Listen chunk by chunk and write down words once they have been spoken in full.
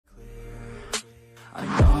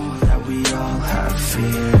have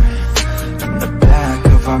fear. In the back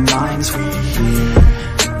of our minds we hear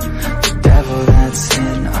the devil that's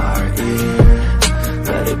in our ear.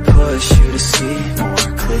 Let it push you to see more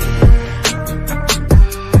clear.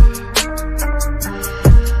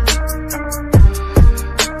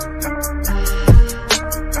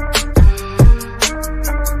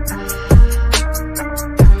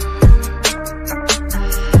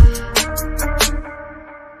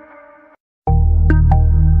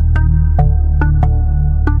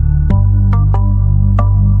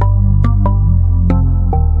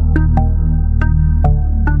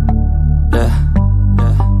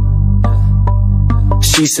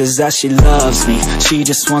 She says that she loves me, she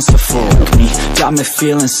just wants to fuck me. Got me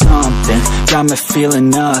feeling something, got me feeling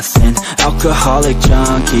nothing. Alcoholic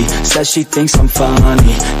junkie, says she thinks I'm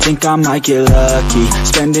funny. Think I might get lucky,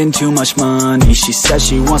 spending too much money. She says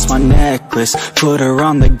she wants my necklace, put her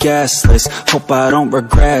on the guest list. Hope I don't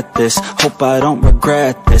regret this, hope I don't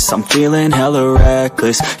regret this. I'm feeling hella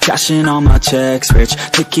reckless, cashing all my checks rich.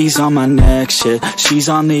 Hickeys on my neck, shit, she's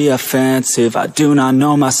on the offensive. I do not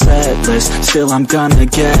know my set list, still I'm gonna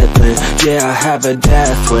get lit. Yeah, I have a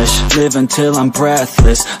death wish, live until I'm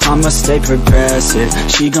breathless. I'ma stay progressive,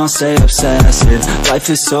 she gon' stay obsessive. Life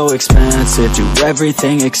is so expensive, do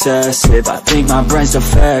everything excessive. I think my brain's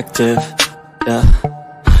defective, yeah.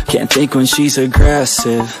 Can't think when she's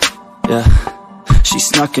aggressive, yeah. She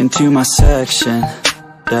snuck into my section,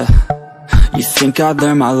 yeah. You think I'd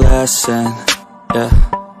learn my lesson, yeah.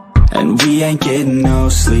 And we ain't getting no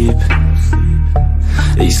sleep.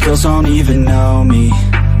 These girls don't even know me.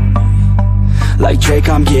 Like Drake,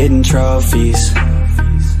 I'm getting trophies.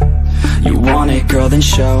 You want it, girl, then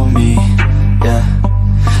show me, yeah.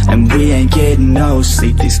 And we ain't getting no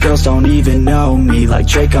sleep. These girls don't even know me. Like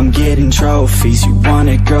Drake, I'm getting trophies. You want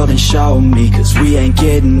it, girl, then show me. Cause we ain't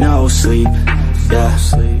getting no sleep, yeah.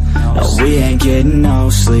 No, we ain't getting no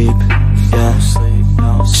sleep, yeah.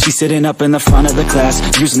 She's sitting up in the front of the class,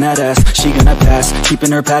 using that ass, she gonna pass.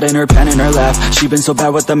 Keeping her pad and her pen in her lap. She been so bad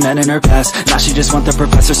with the men in her past. Now she just want the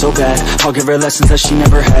professor so bad. I'll give her lessons that she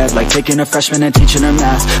never had, like taking a freshman and teaching her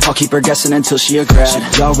math. I'll keep her guessing until she a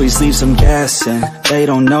grad. She always leaves them guessing, they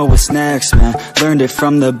don't know what's next, man. Learned it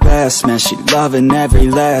from the best, man. She loving every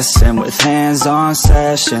lesson, with hands-on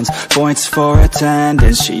sessions, points for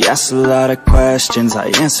attendance. She asks a lot of questions, I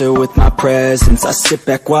answer with my presence. I sit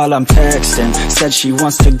back while I'm texting, said she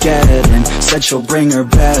wants to get in, said she'll bring her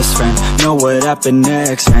best friend. Know what happened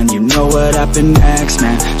next, man. You know what happened next,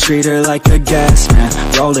 man. Treat her like a guest, man.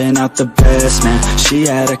 Rolling out the best, man. She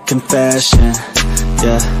had a confession,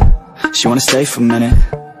 yeah. She wanna stay for a minute,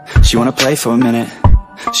 she wanna play for a minute,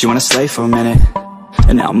 she wanna slay for a minute.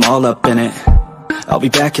 And now I'm all up in it. I'll be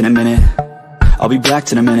back in a minute, I'll be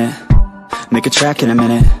blacked in a minute, make a track in a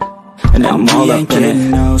minute. And now I'm all up in it.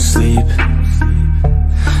 No sleep.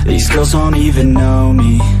 These girls don't even know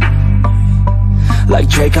me. Like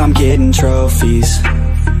Drake, I'm getting trophies.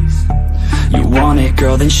 You want it,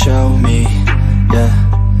 girl, then show me,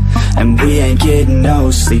 yeah. And we ain't getting no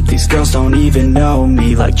sleep. These girls don't even know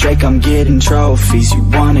me. Like Drake, I'm getting trophies. You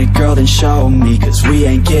want it, girl, then show me. Cause we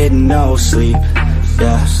ain't getting no sleep,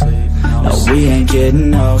 yeah. No, we ain't getting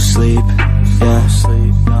no sleep, yeah.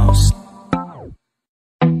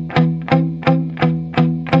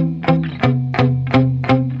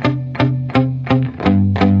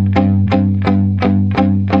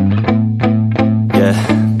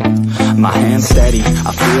 My hands steady,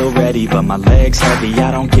 I feel ready, but my legs heavy,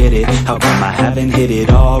 I don't get it. How come I haven't hit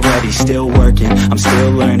it already? Still working, I'm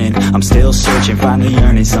still learning, I'm still searching, finally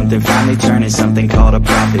earning something, finally turning something called a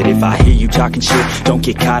profit. If I hear you talking shit, don't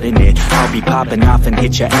get caught in it. I'll be popping off and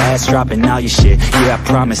hit your ass, dropping all your shit. Yeah, I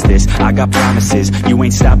promise this, I got promises, you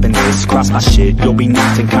ain't stopping this. Cross my shit, you'll be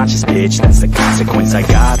knocked unconscious, bitch. That's the consequence, I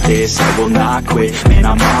got this, I will not quit. Man,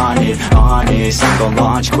 I'm on it, honest, I'm gonna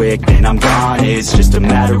launch quick, then I'm gone. It's just a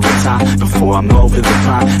matter of time before I'm over the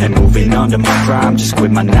climb and moving under my prime. Just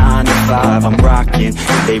quit my 9 to 5, I'm rocking,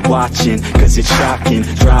 and they watching, cause it's shocking.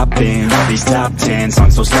 Dropping all these top 10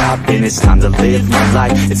 songs, so stopping. It's time to live my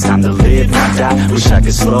life, it's time to live, not die. Wish I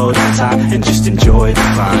could slow down time and just enjoy the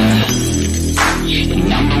climb.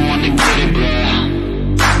 And I'm the one to get it, bro.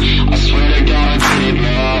 I swear to God I get it,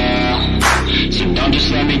 bro. So don't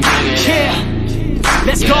just let me get it. Yeah,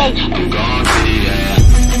 let's go. I'm gonna get it, yeah.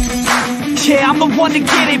 Yeah, I'm the one to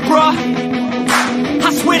get it, bruh. I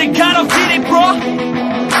swear to God I'll get it, bruh.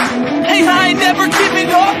 Hey, I ain't never giving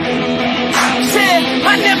up. Yeah,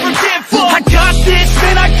 I never give up. I got this,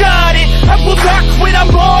 man, I got it. I will not quit, I'm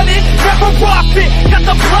on it. Never rock it. Got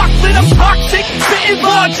the block lit, I'm toxic. Spitting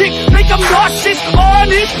logic, make them nauseous.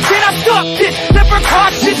 Honest, can I stop this? Never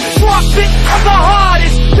cautious, drop it. I'm the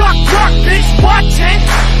hardest. Dark, bitch.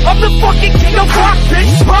 I'm the fucking king of rock,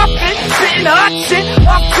 bitch. Poppin', spittin' hot shit.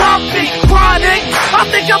 I'm confident, chronic. I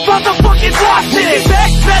think I'm motherfucking lost it. Making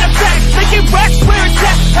back, better facts, making racks where it's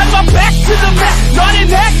at. Had my back to the mat, not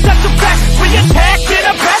an act, that's a fact. We attack in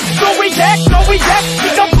a back, no react, no react.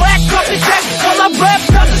 Think I'm black, off the jack. All I rap,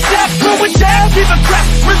 not the snap, throwing down, give a crap.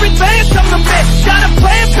 We're advanced, I'm the man. Got a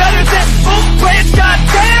plan better than both brands.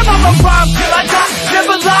 Goddamn, I'm a rhyme till I die.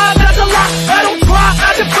 Never lie, that's a lie. I don't cry,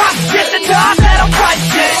 I defy. Get the time that I'm right,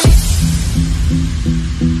 yeah.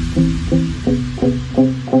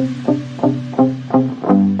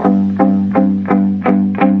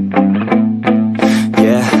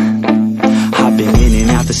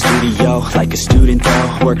 Like a student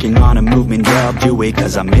though, working on a movement, yeah, I'll do it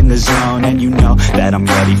cause I'm in the zone. And you know that I'm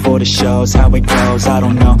ready for the shows. How it goes, I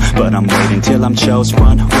don't know, but I'm waiting till I'm chose.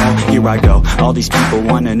 Front row, here I go. All these people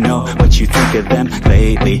wanna know what you think of them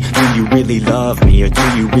lately. Do you really love me or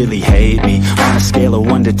do you really hate me? On a scale of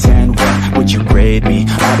 1 to 10, what would you grade me?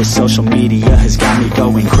 All this social media has got me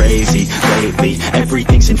going crazy lately.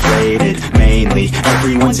 Everything's inflated, mainly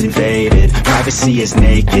everyone's invaded. Privacy is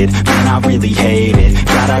naked, man, I really hate it.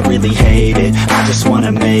 God, I really hate it. I just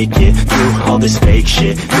wanna make it through all this fake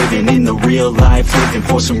shit. Living in the real life, living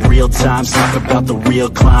for some real times. Talk about the real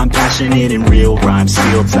climb, passionate in real rhymes.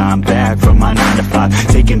 Steal time back from my 9 to 5,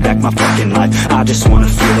 taking back my fucking life. I just wanna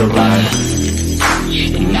feel alive.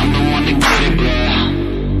 And I'm the one to get it, bro.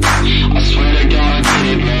 I swear to God I get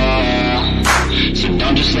it, bro. So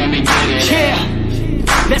don't just let me get it.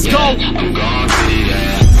 Yeah, let's go. I'm gonna get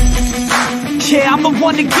it, yeah, I'm the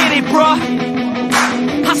one to get it, bruh.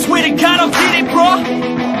 I swear to God I'll get it, bro.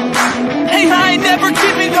 Hey, I ain't never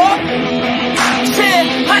giving up.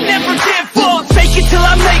 Yeah, I never give up. Fake it till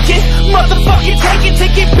I make it. Motherfucking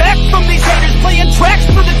take it back from these haters. Playing tracks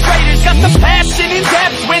for the traitors. Got the passion in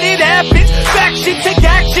depth when it happens. Faction take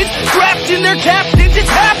action, drafting their captains. It's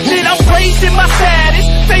happening. I'm raising my status,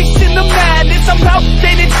 facing the madness. I'm out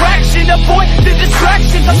gaining traction, avoid the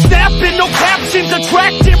distractions. I'm snapping, no captions,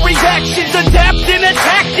 attracting reactions, adapting,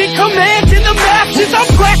 attacking, commanding the masses. I'm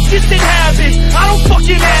practicing habits, I don't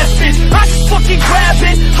fucking ask it, I just fucking grab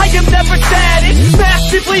it. I am never static,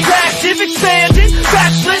 massively active, expanding,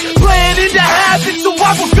 backslid, planning to have it. So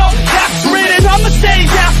I will go after it, and I'ma stay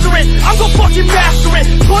after it. I'm gon' fucking master it,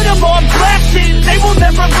 put them on blast it. They will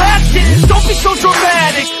never last it, don't be so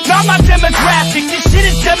dramatic. Not my demographic, this shit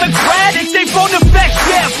is democratic. They phone effects,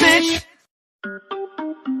 yeah, bitch.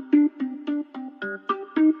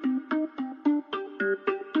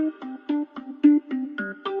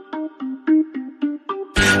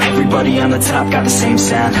 Everybody on the top got the same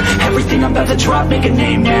sound. Everything I'm about to drop, make a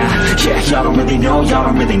name now. Yeah, y'all don't really know, y'all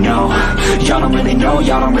don't really know. Y'all don't really know,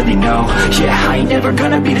 y'all don't really know. Yeah, I ain't never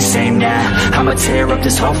gonna be the same now. I'ma tear up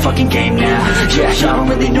this whole fucking game now. Yeah, y'all don't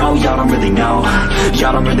really know, y'all don't really know.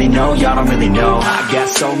 Y'all don't really know, y'all don't really know. I got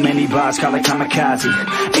so many bars, call it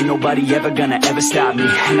kamikaze. Ain't nobody ever gonna ever stop me.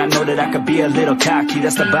 And I know that I could be a little cocky.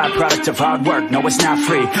 That's the byproduct of hard work, no it's not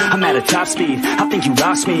free. I'm at a top speed, I think you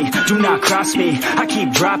lost me. Do not cross me, I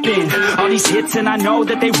keep dropping all these hits and I know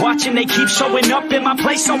that they watching. They keep showing up in my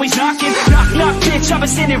place, always knocking. Knock, knock, bitch, I've been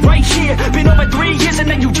standing right here. Been over 3 years and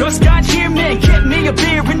then you just got here. Man, get me a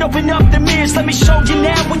beer and open up the mirrors. Let me show you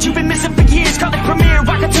now what you've been missing for years. Call it premiere,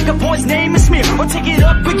 I can take a boy's name and smear, or take it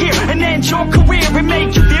up a gear and end your career and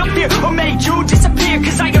make you feel fear, or make you disappear.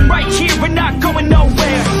 Cause I am right here and not going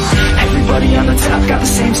nowhere. Everybody on the top got the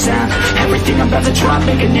same sound. Everything I'm about to drop,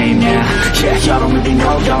 make a name now. Yeah, y'all don't really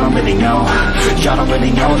know, y'all don't really know. Y'all don't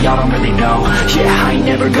really know, y'all don't really know. Yeah, I ain't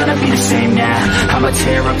never gonna be the same now. I'ma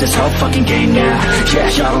tear up this whole fucking game now. Yeah,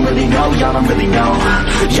 y'all don't really know, y'all don't really know.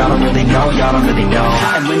 Y'all don't really know, y'all don't really know.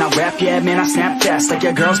 And when I rap, yeah, man, I snap fast. Like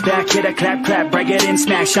your girl's back, hit a clap, clap, break it in,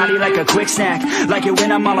 smack. Shotty like a quick snack, like it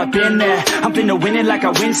when I'm all up in there. I'm finna win it like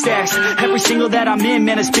I win stacks. Every single that I'm in,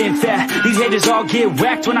 man, it's been fat. These haters all get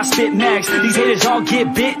whacked when I spit max. These haters all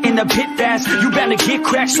get bit in the pit fast. You bound to get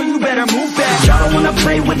cracked, so you better move fast. Y'all don't wanna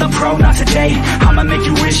play with a pro, not today. I'ma make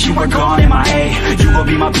you wish you were gone, MIA. You gon'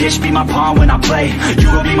 be my bitch, be my pawn when I play. You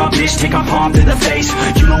gon' be my bitch, take my palm to the face.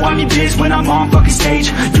 You know I'm your biz when I'm on fucking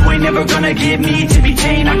stage. You ain't never gonna get me to be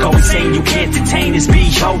tame. I go insane, you can't detain this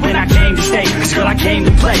B.O. when I came to stay. Cause girl, I came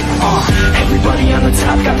to play. Everybody on the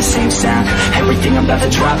top got the same sound. Everything I'm about to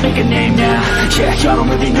drop, make a name now. Yeah, y'all don't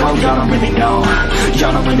really know, y'all don't really know.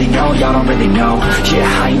 Y'all don't really know, y'all don't really know.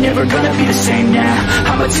 Yeah, I ain't never gonna be the same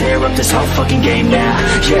now. I'ma tear up this whole fucking game now.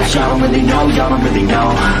 Yeah, y'all don't really know, y'all don't really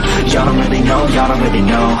know. Y'all don't really know, y'all don't really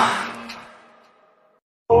know.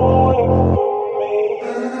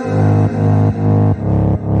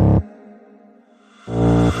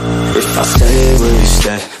 If I stay, will you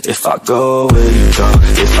stay? If I go, will you go?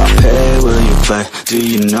 If I pay, will you play? Do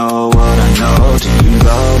you know what I know? Do you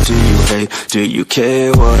love, do you hate? Do you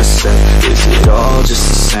care what I say? Is it all just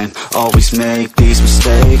the same? Always make these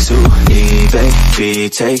mistakes. Ooh, baby,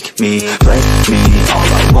 take me, play me. All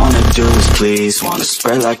I wanna do is please, wanna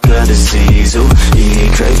spread like a disease. Ooh,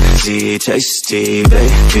 crazy, tasty,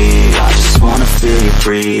 baby. I just wanna feel you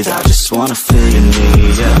breathe, I just wanna feel your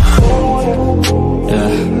need, yeah.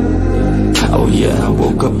 Oh yeah, I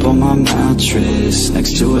woke up on my mattress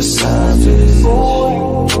next to a savage.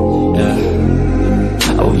 Yeah.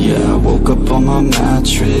 Oh yeah, I woke up on my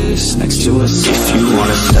mattress next to a savage. If you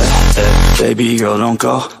wanna stay, baby girl, don't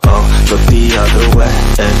go. Oh, look the other way,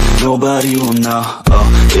 nobody will know. Oh,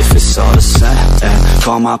 if it's all the same,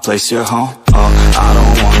 call my place your home. Oh, I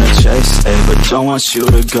don't wanna chase, but don't want you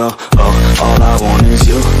to go. Oh, all I want is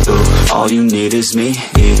you. Ooh, all you need is me.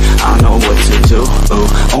 I know what to do. Ooh,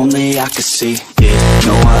 only I can see. Yeah,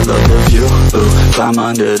 know I love the view. Ooh, climb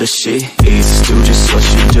under the sheets, do just what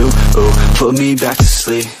you do. Ooh, put me back to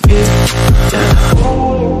sleep. Yeah, yeah,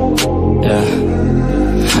 yeah.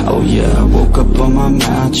 Oh yeah, I woke up on my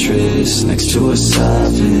mattress next to a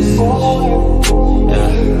savage.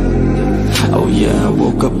 Yeah. Oh yeah, I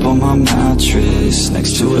woke up on my mattress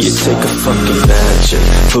next to a savage. You take a fucking bad chick,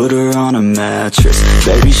 put her on a mattress.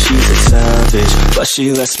 Baby, she's a savage, but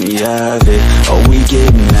she lets me have it. Oh, we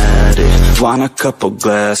getting at it, want a couple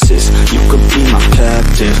glasses. You could be my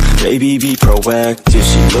captive, baby, be proactive.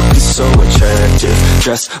 She looking so attractive,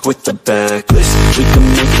 dressed with the backlist. We can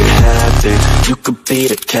make it happen, you could be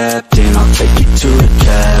the captain. I'll take you to the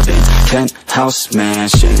cabin, penthouse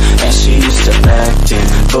mansion. And she used to acting,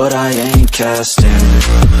 but I ain't casting.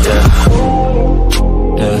 Yeah,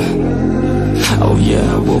 yeah. Oh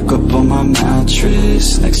yeah, I woke up on my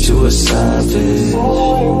mattress next to a savage.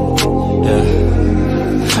 Yeah.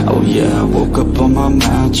 Oh yeah, I woke up on my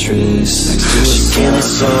mattress next to a savage. She's feeling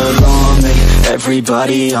so lonely,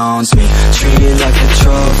 everybody owns me. Treated like a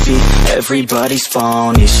trophy, everybody's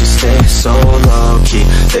phony. She stays so low-key,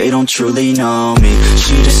 they don't truly know me.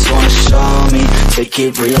 She just wanna show me, take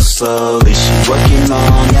it real slowly. She's working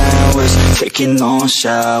long hours, taking long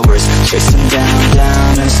showers, chasing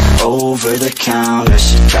downers over the counter.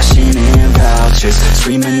 She cashing in vouchers,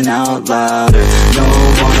 screaming out louder. No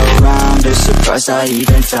one around her, surprised I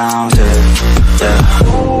even found her. Yeah,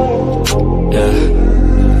 yeah.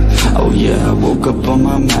 Oh yeah, I woke up on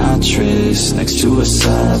my mattress next to a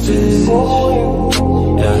savage.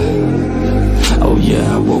 Yeah. Oh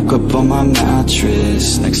yeah, I woke up on my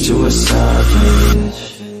mattress next to a savage.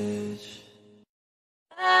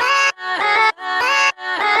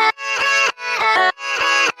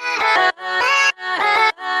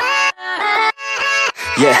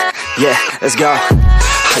 Yeah, yeah, let's go.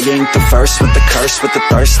 I ain't the first with the curse, with the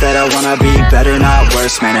thirst that I wanna be better, not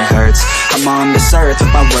worse, man it hurts. I'm on this earth with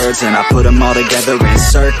my words and I put them all together,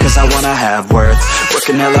 insert, cause I wanna have worth.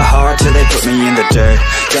 Working hella hard till they put me in the dirt.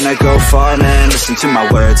 Gonna go far, man, listen to my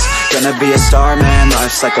words. Gonna be a star, man,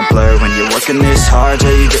 life's like a blur. When you're working this hard,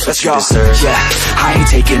 yeah, you get what you deserve. Yeah, I ain't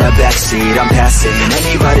taking a backseat, I'm passing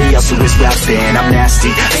anybody else who is rapping. I'm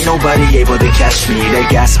nasty, ain't nobody able to catch me. They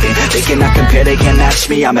gasping, they cannot compare, they can't match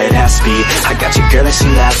me. I'm at half speed, I got your girl and she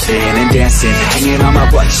laughing and dancing, hanging on my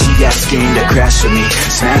butt, she asking to crash with me,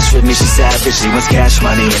 smash with me. She savage, she wants cash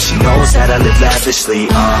money and she knows that I live lavishly.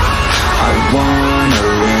 I wanna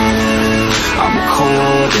live, I'm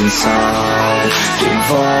cold inside.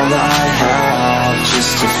 Give all I have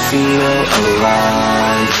just to feel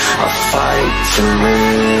alive. I fight to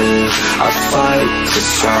live, I fight to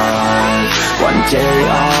strive. One day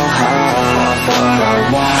I'll have what I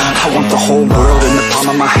want. I want the whole world in the palm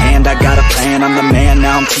of my hand. I got a plan, I'm the man.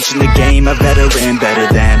 Now I'm teaching the game, a veteran, better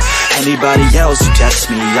than anybody else who tests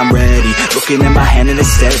me. I'm ready, looking at my hand and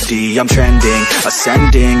it's steady. I'm trending,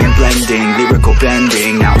 ascending and blending, lyrical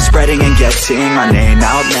bending. Now I'm spreading and getting my name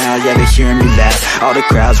out now. Yeah, they hearing me laugh, all the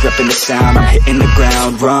crowds repping the sound. I'm hitting the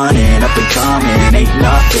ground, running, up and coming, ain't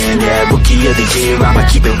nothing. Yeah, rookie of the year, I'ma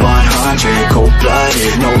keep it 100.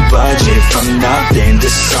 Cold-blooded, no budget, from nothing to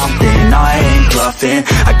something. I ain't bluffing,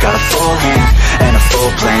 I got a full hand and a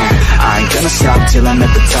full plan. I ain't gonna stop till I'm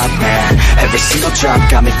at the top, man. Every single drop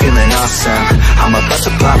got me feeling awesome. I'm about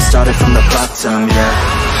to pop, started from the bottom, yeah.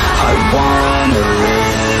 I wanna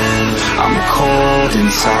live, I'm cold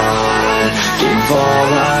inside. Give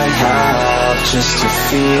all I have just to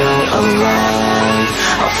feel alive.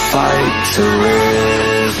 I fight to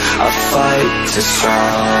live, I fight to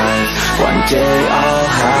strive. One day I'll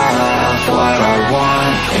have what I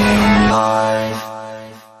want in life.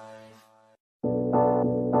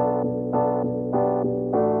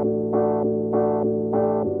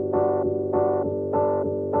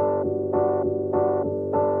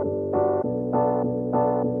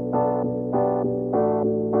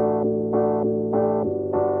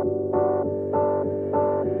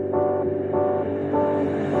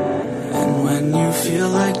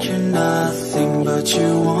 like you're nothing, but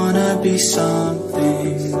you wanna be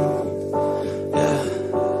something. Yeah,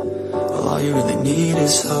 well, all you really need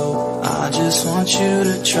is hope. I just want you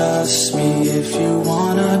to trust me if you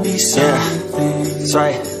wanna be something. Yeah, that's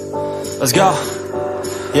right. Let's go.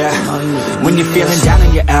 Yeah, when you're feeling down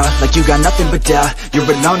and you're out, like you got nothing but doubt, you're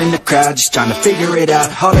alone in the crowd, just trying to figure it out.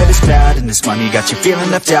 All that is bad, and this money got you feeling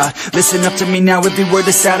left out. Listen up to me now, every word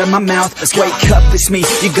that's out of my mouth. Wake up, it's me.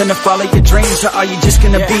 You're gonna follow your dreams, or are you just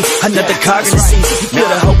gonna be another cog in the scene? You feel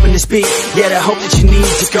the hope in this beat, yeah, the hope that you need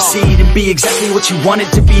to proceed and be exactly what you want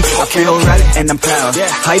it to be. I feel right, and I'm proud,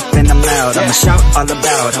 hype and I'm loud. I'ma shout all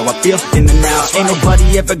about how I feel in the now. Ain't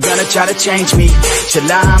nobody ever gonna try to change me till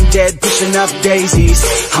I'm dead, pushing up daisies.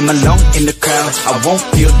 I'm alone in the crowd, I won't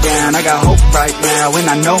feel down. I got hope right now, and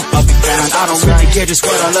I know I'll be found. I don't really care just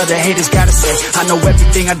what all of the haters gotta say. I know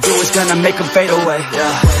everything I do is gonna make them fade away.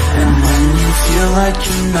 And when you feel like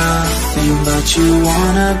you're nothing, but you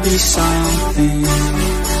wanna be something,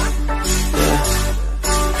 well,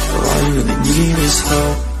 all you really need is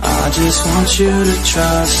hope. I just want you to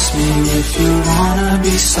trust me if you wanna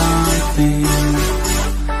be something.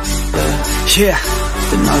 Yeah,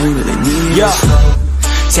 then all you really need is hope.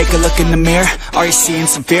 Take a look in the mirror, are you seeing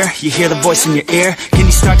some fear? You hear the voice in your ear, can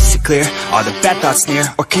you start to see clear? Are the bad thoughts near?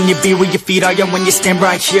 Or can you be where your feet are when you stand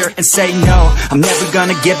right here and say no? I'm never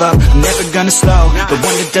gonna give up, I'm never gonna slow. The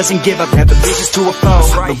one that doesn't give up, never loses to a foe.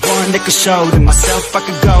 The one that could show to myself I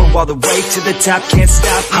could go all the way to the top, can't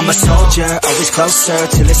stop me. I'm a soldier, always closer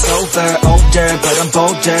till it's over. Older, but I'm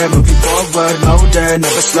bolder, moving forward, older,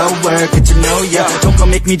 never slower. Get to know ya, don't go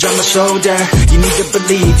make me drop my shoulder. You need to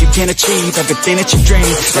believe you can achieve everything that you dream.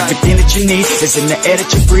 Everything that you need is in the air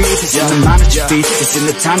that you breathe, it's in the mind that you feed, it's in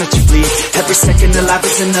the time that you bleed. Every second of life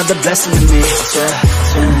is another blessing to me.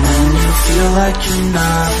 And when you feel like you're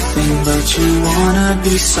nothing, but you wanna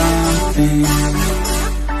be something,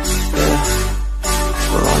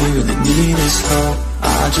 well, all you really need is hope.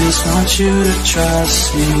 I just want you to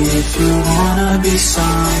trust me if you wanna be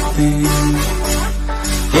something.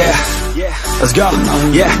 Yeah, let's go.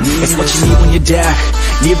 Yeah, it's what you need when you're down,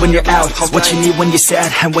 need when you're out. It's what you need when you're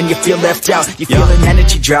sad and when you feel left out. You feel an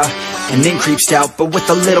energy drought and then creeps out, but with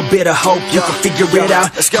a little bit of hope you can figure it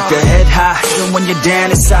out. Keep your head high even when you're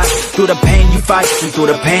down inside. Through the pain you fight, and through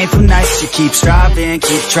the painful nights you keep striving,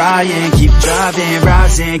 keep trying, keep driving,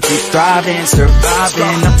 rising, keep thriving,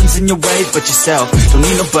 surviving. Nothing's in your way but yourself, don't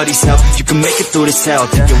need nobody's help. You can make it through this hell,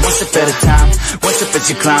 take it one step at a time, one step as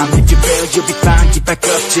you climb. If you fail you'll be fine, get back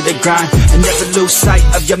up to the grind and never lose sight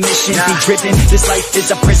of your mission. Be driven, this life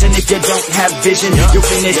is a prison if you don't have vision. You're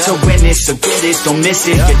in it to win it, so get it, don't miss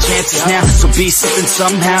it. Your chances now, so be something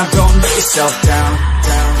somehow. Don't let yourself down.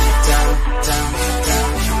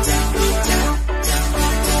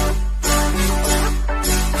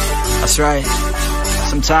 That's right.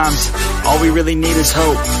 Sometimes all we really need is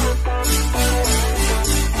hope.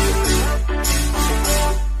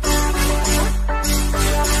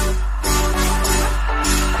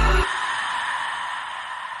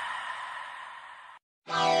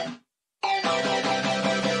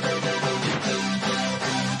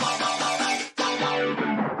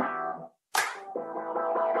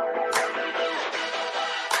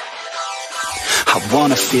 I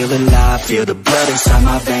wanna feel alive, feel the blood inside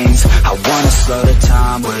my veins. I wanna slow the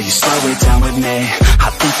time, will you slow it down with me? I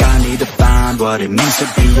think I need to find what it means to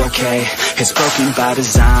be okay. It's broken by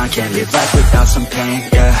design, can't live life without some pain,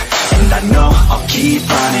 yeah. And I know I'll keep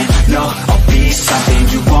running, no, I'll be something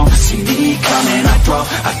you won't see me coming. I grow,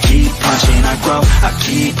 I keep punching, I grow, I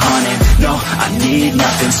keep hunting. No, I need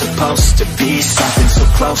nothing, supposed to be something so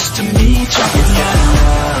close to me. Jumping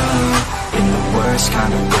down in the worst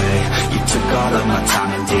kind of way. You took all of my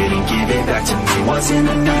time and didn't give it back to me. Wasn't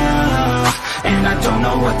enough, and I don't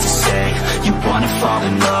know what to say. You wanna fall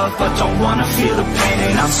in love, but don't wanna feel the pain.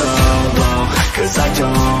 And I'm so low, cause I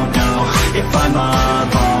don't know if I'm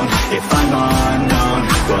alone, if I'm unknown.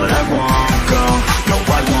 But I won't go, no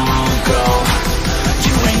I won't go.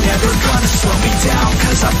 You ain't never gonna slow me down,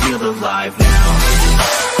 cause I feel alive now.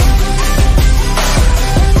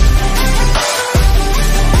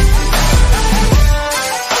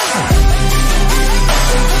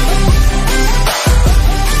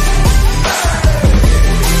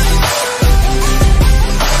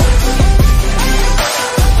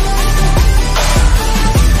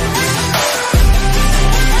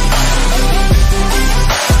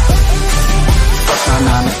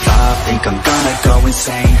 Think I'm gonna go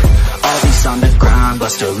insane. Always on the grind, but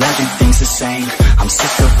still everything's the same. I'm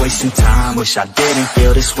sick of wasting time, wish I didn't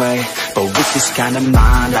feel this way. But with this kind of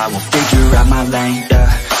mind, I will figure out my lane,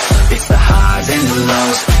 yeah. It's the highs and the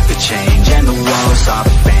lows, the change and the woes, all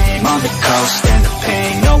the fame on the coast and the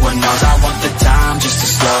pain, no one knows. I want the time just to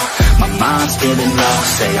slow my mind's feeling low.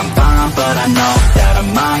 Say I'm fine, but I know that I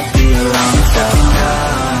might be alone. Fell in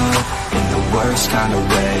love in the worst kind of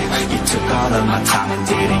way. You took all of my time and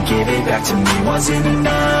didn't give it back to me. Wasn't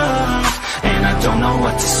enough, and I don't know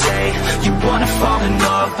what to say. You wanna fall in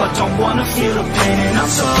love, but don't wanna feel the pain. And I'm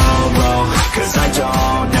sorrow, cause I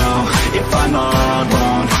don't know if I'm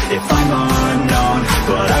alone, if I'm unknown.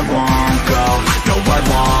 But I won't go, no I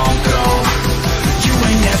won't go. You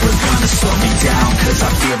ain't never gonna slow me down, cause I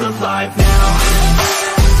feel alive now.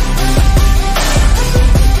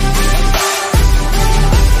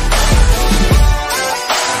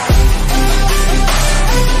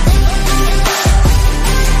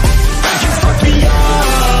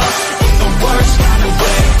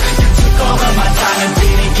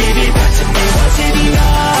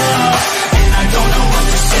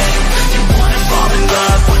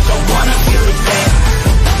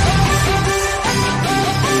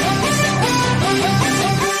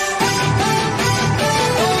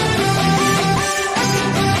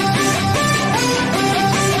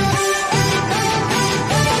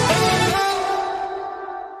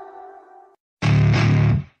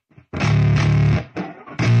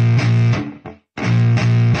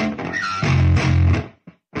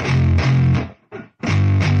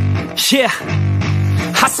 Yeah,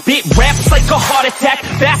 I spit raps like a heart attack,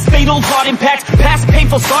 fast fatal heart impact, past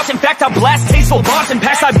painful thoughts. In fact, I blast tasteful thoughts and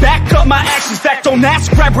packs. I back up my actions, fact, don't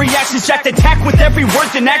ask, grab reactions, jacked, attack with every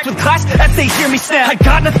word, then act with class as they hear me snap. I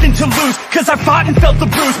got nothing to lose, cause I fought and felt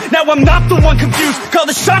the bruise. Now I'm not the one confused, call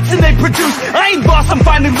the shots and they produce. I ain't lost, I'm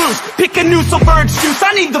finally loose, pick a new submerged juice.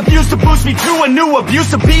 I need the views to boost me to a new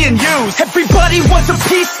abuse of being used. Everybody wants a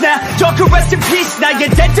piece now, y'all can rest in peace now.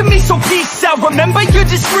 You're dead to me, so peace out, remember you're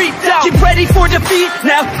discreet out. Get ready for defeat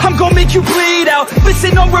now, I'm gonna make you bleed out.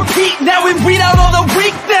 Listen on repeat now and read out all the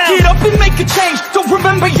weak now. Get up and make a change, don't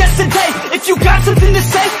remember yesterday. If you got something to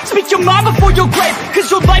say, speak your mind before your grave, cause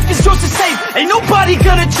your life is yours to save. Ain't nobody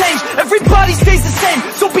gonna change, everybody stays the same.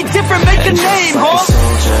 So be different, make a name, like huh? a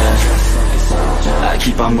soldier, I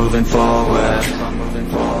keep on moving forward,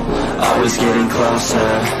 always getting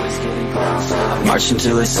closer. I march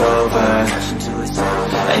until it's over,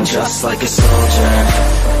 and just like a soldier,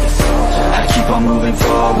 I keep on moving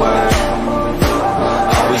forward,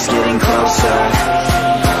 always getting closer.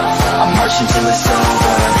 I march until it's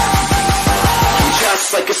over, and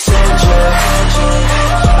just like a soldier,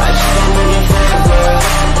 I keep on moving forward,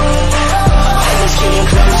 always getting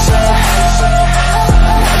closer. I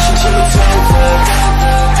march until it's over,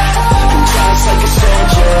 and just like a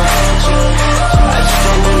soldier, I keep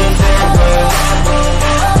on moving forward,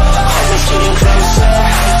 always getting closer.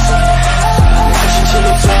 I march until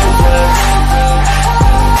it's over.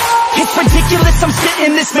 It's ridiculous, I'm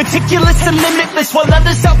spitting this meticulous and limitless, while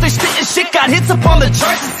others out there spitting shit got hits up on the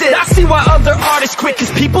charts and shit. I see why other artists quit, cause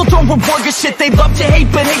people don't reward good shit. They love to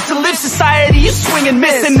hate but hate to live, society is swing and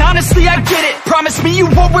miss. And honestly I get it, promise me you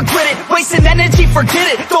won't regret it. Wasting energy, forget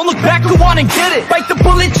it, don't look back, go on and get it. Bite the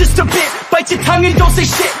bullet just a bit, bite your tongue and don't say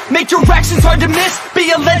shit. Make your actions hard to miss, be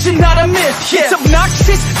a legend not a myth. Yeah. It's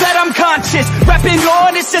obnoxious that I'm conscious, rapping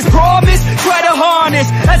honest as promise. Try to harness,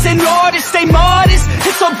 as an artist stay modest.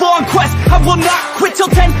 It's a long quest, I will not quit till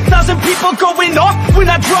 10,000 people going off when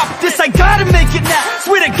I drop this. I gotta make it now,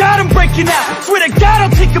 swear to God I'm breaking out. Swear to God I'll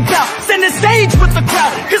take a bow, stand the stage with the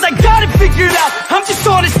crowd, cause I got it figured out. I'm just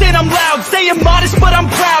honest and I'm loud, staying modest but I'm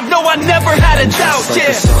proud. No, I never had a doubt, like yeah.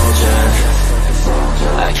 a soldier,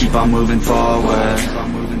 I keep on moving forward,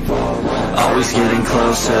 always getting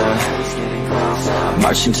closer. I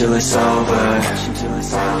march until it's over,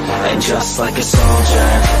 and just like a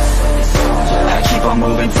soldier, I keep on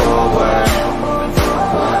moving forward,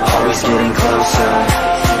 always getting closer.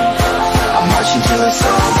 I march until it's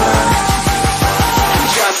over, and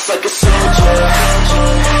just like a soldier,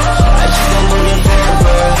 I keep on moving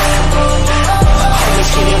forward, always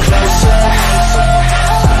getting closer.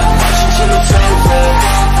 I march until it's over,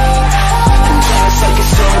 and just like a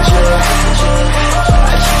soldier,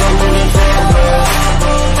 I keep on moving forward,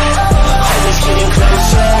 always getting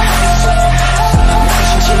closer. I march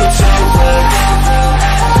until it's over,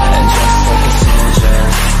 and just like a soldier,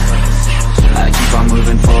 I keep on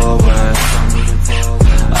moving forward,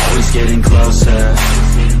 always getting closer.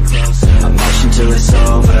 I march until it's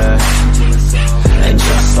over, and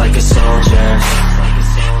just like a soldier,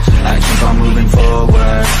 I keep on moving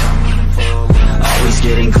forward, always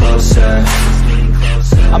getting closer.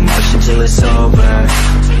 I march until it's over.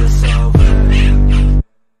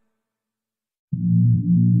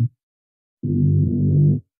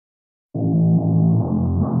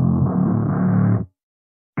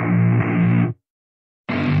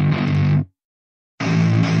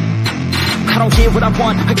 I don't get what I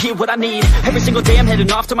want, I get what I need. Every single day I'm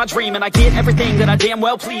heading off to my dream, and I get everything that I damn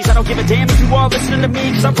well please. I don't give a damn if you all listening to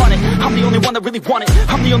me, cause I run it. I'm the only one that really want it,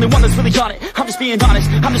 I'm the only one that's really on it. I'm just being honest,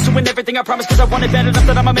 I'm just doing everything I promise, cause I want it bad enough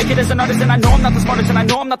that I'ma make it as an artist. And I know I'm not the smartest, and I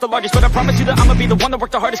know I'm not the largest, but I promise you that I'ma be the one that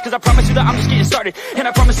worked the hardest, cause I promise you that I'm just getting started. And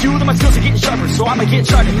I promise you that my skills are getting sharper, so I'ma get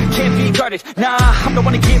charted. Can't be guarded, nah, I'm the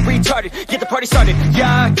one to get retarded. Get the party started,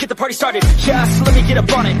 yeah, get the party started. Yeah, so let me get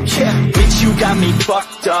up on it, yeah. Bitch, you got me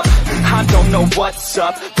fucked up, I don't know what's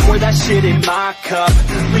up. Pour that shit in my cup,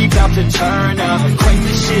 we bout to turn up. Crank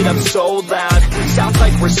this shit up so loud, sounds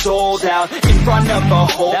like we're sold out. In front of a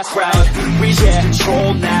whole crowd, we lose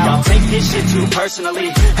control now. Y'all take this shit too personally,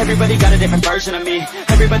 everybody got a different version of me.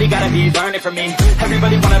 Everybody gotta be learning from me,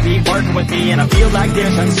 everybody wanna be working with me. And I feel like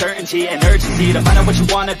there's uncertainty and urgency to find out what you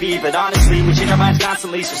wanna be. But honestly, we change our minds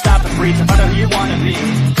constantly, so stop and breathe and find out who you wanna be.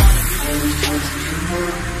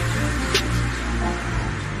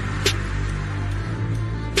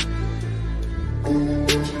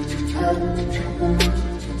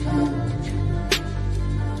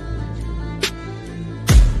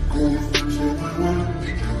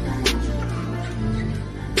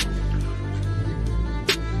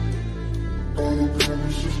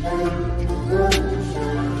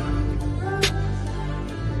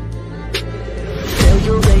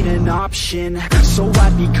 Failure ain't an option, so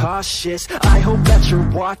I'd be cautious. I hope that you're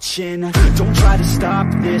watching, don't try to stop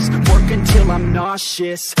this. Work until I'm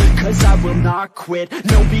nauseous, cause I will not quit.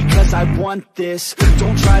 No, because I want this,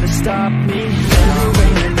 don't try to stop me. Failure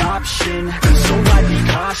ain't an option, so I'd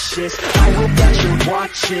be cautious. I hope that you're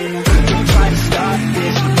watching, don't try to stop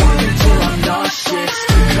this. Work until I'm nauseous,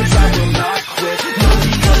 cause I will not quit. No,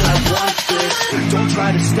 because I want this, don't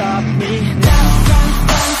try to stop me now.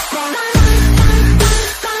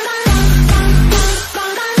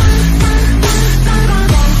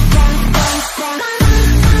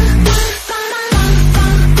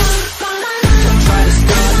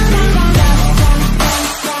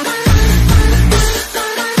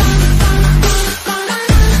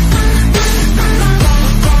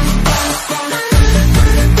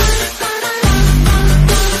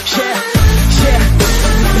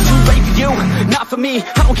 For me,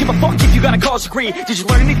 I don't give a fuck if you got a college degree. Did you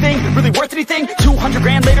learn anything? Really worth anything? 200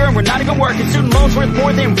 grand later and we're not even working. Student loans worth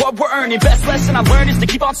more than what we're earning. Best lesson I learned is to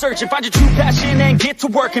keep on searching. Find your true passion and get to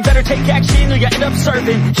work. And better take action or you end up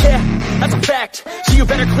serving. Yeah, that's a fact. So you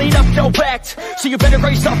better clean up your act. So you better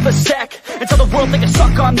raise up a sack and tell the world they can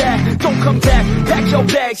suck on that. Don't come back, pack your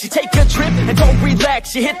bags. You take a trip and don't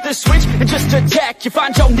relax. You hit the switch and just attack. You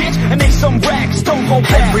find your niche and make some racks. Don't hold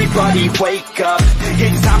back. Everybody wake up,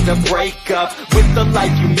 it's time to break up with the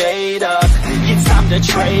life you made up. It's time to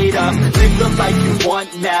trade up, live the life you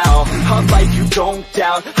want now, a life you don't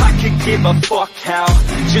doubt. I could give a fuck how,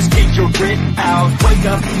 just get your grit out.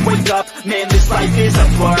 Wake up, man, this life is a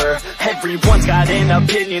blur. Everyone's got an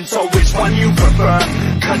opinion, so which one you prefer?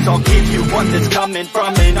 Cause I'll give you one that's coming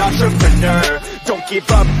from an entrepreneur. Don't give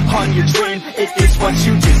up on your dream, it is what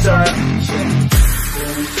you deserve.